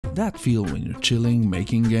That feel when you're chilling,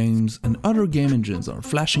 making games, and other game engines are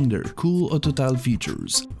flashing their cool autotile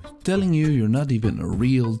features, telling you you're not even a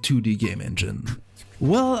real 2D game engine.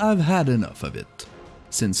 Well, I've had enough of it.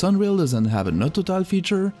 Since Unreal doesn't have an autotile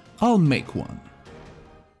feature, I'll make one.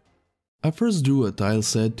 I first drew a tile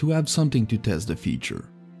set to have something to test the feature.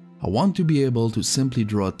 I want to be able to simply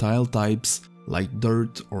draw tile types like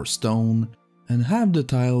dirt or stone and have the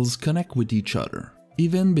tiles connect with each other,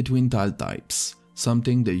 even between tile types,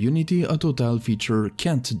 something the Unity autotile feature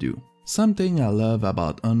can't do. Something I love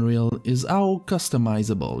about Unreal is how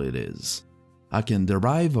customizable it is. I can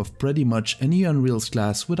derive of pretty much any Unreal's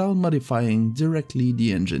class without modifying directly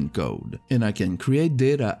the engine code, and I can create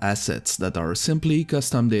data assets that are simply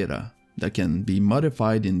custom data that can be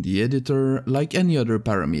modified in the editor like any other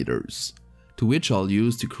parameters, to which I'll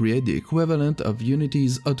use to create the equivalent of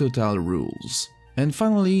Unity's autotile rules. And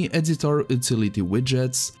finally, editor utility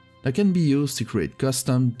widgets that can be used to create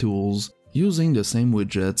custom tools using the same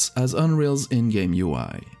widgets as Unreal's in-game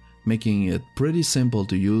UI, making it pretty simple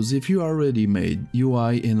to use if you already made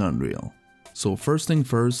UI in Unreal. So first thing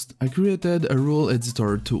first, I created a rule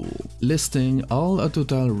editor tool, listing all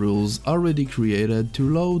autotile rules already created to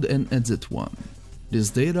load and edit one. This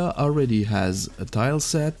data already has a tile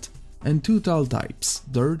set and two tile types,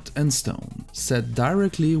 dirt and stone, set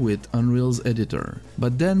directly with Unreal's editor,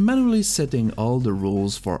 but then manually setting all the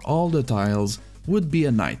rules for all the tiles would be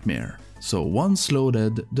a nightmare. So once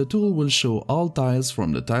loaded, the tool will show all tiles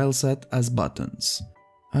from the tile set as buttons.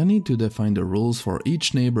 I need to define the rules for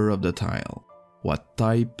each neighbor of the tile, what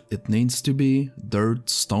type it needs to be, dirt,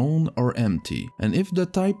 stone or empty, and if the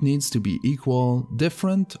type needs to be equal,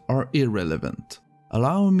 different or irrelevant.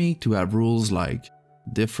 Allowing me to have rules like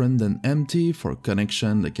different than empty for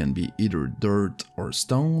connection that can be either dirt or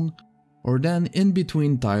stone, or then in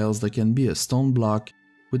between tiles that can be a stone block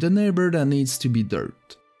with a neighbor that needs to be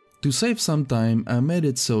dirt. To save some time, I made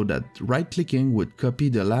it so that right-clicking would copy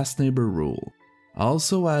the last neighbor rule. I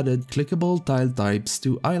also added clickable tile types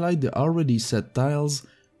to highlight the already set tiles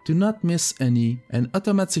to not miss any and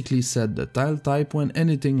automatically set the tile type when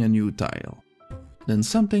editing a new tile. Then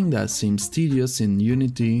something that seems tedious in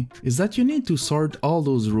Unity is that you need to sort all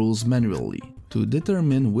those rules manually to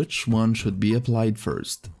determine which one should be applied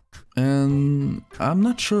first. And I'm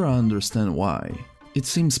not sure I understand why. It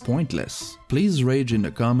seems pointless. Please rage in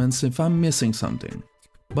the comments if I'm missing something.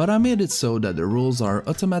 But I made it so that the rules are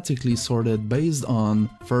automatically sorted based on,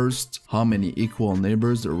 first, how many equal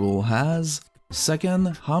neighbors the rule has,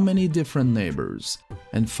 second, how many different neighbors,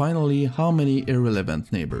 and finally, how many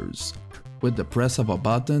irrelevant neighbors, with the press of a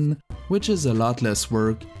button, which is a lot less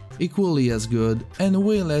work, equally as good, and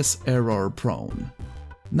way less error prone.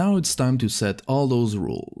 Now it's time to set all those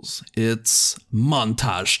rules. It's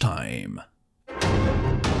montage time!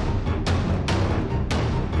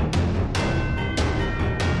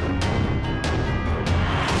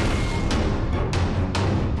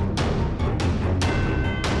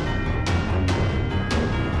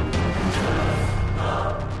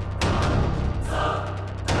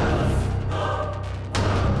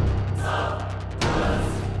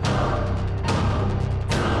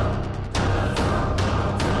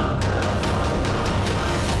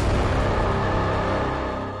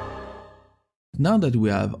 Now that we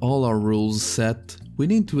have all our rules set, we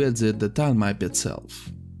need to edit the tilemap itself.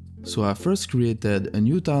 So I first created a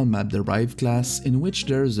new tilemap derived class in which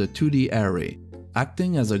there is a 2D array,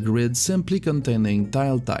 acting as a grid simply containing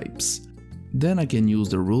tile types. Then I can use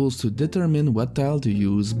the rules to determine what tile to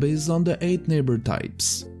use based on the 8 neighbor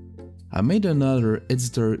types. I made another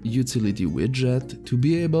editor utility widget to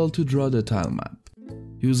be able to draw the tilemap,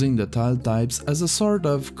 using the tile types as a sort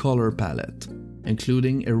of color palette,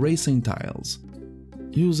 including erasing tiles.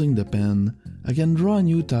 Using the pen, I can draw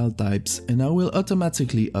new tile types and I will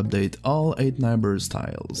automatically update all 8 neighbors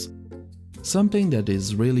tiles. Something that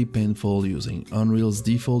is really painful using Unreal's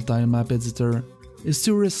default tilemap editor is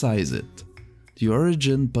to resize it. The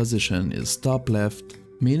origin position is top left,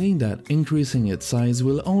 meaning that increasing its size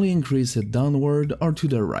will only increase it downward or to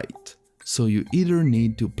the right. So you either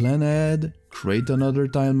need to plan ahead, create another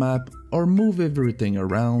tilemap, or move everything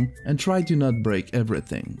around and try to not break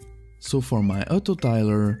everything. So for my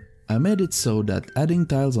autotiler, I made it so that adding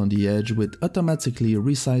tiles on the edge would automatically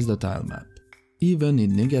resize the tilemap, even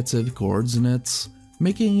in negative coordinates,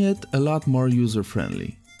 making it a lot more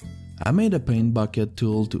user-friendly. I made a paint bucket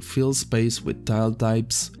tool to fill space with tile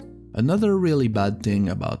types. Another really bad thing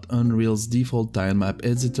about Unreal's default tilemap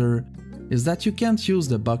editor is that you can't use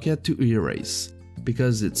the bucket to erase,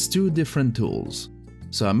 because it's 2 different tools.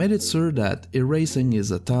 So I made it sure that erasing is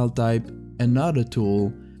a tile type and not a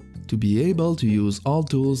tool, to be able to use all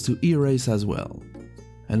tools to erase as well.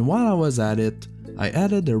 And while I was at it, I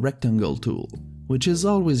added the rectangle tool, which is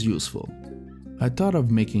always useful. I thought of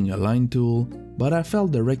making a line tool, but I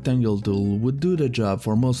felt the rectangle tool would do the job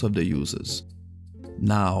for most of the uses.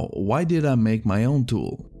 Now, why did I make my own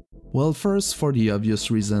tool? Well, first for the obvious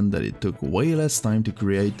reason that it took way less time to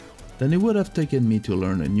create than it would have taken me to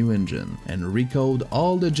learn a new engine and recode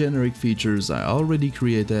all the generic features I already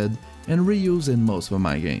created and reuse in most of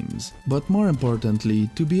my games. But more importantly,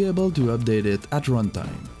 to be able to update it at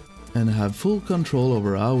runtime and have full control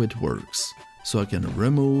over how it works, so I can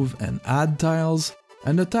remove and add tiles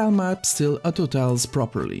and the tile map still auto-tiles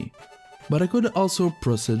properly. But I could also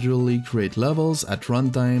procedurally create levels at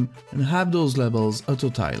runtime and have those levels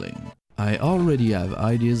auto-tiling. I already have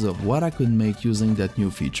ideas of what I could make using that new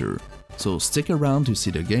feature, so stick around to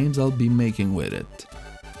see the games I'll be making with it.